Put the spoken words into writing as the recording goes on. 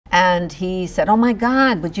And he said, oh my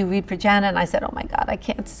God, would you read for Janet? And I said, oh my God, I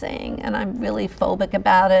can't sing, and I'm really phobic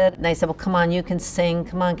about it. And they said, well, come on, you can sing.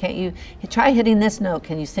 Come on, can't you try hitting this note?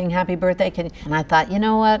 Can you sing Happy Birthday? And I thought, you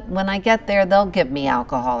know what? When I get there, they'll give me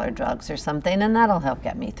alcohol or drugs or something, and that'll help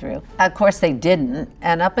get me through. Of course, they didn't.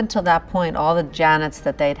 And up until that point, all the Janets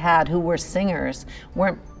that they'd had who were singers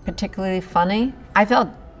weren't particularly funny. I felt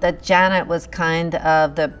that Janet was kind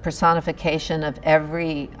of the personification of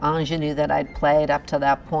every ingenue that I'd played up to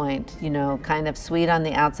that point. You know, kind of sweet on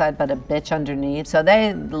the outside, but a bitch underneath. So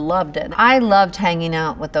they loved it. I loved hanging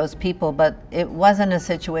out with those people, but it wasn't a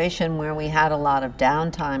situation where we had a lot of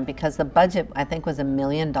downtime because the budget, I think, was $1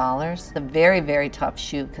 million. A very, very tough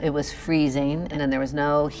shoot. It was freezing, and then there was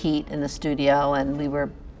no heat in the studio, and we were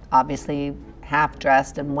obviously half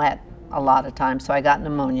dressed and wet a lot of times, so I got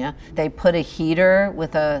pneumonia. They put a heater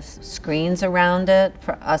with screens around it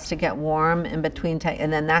for us to get warm in between,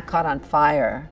 and then that caught on fire.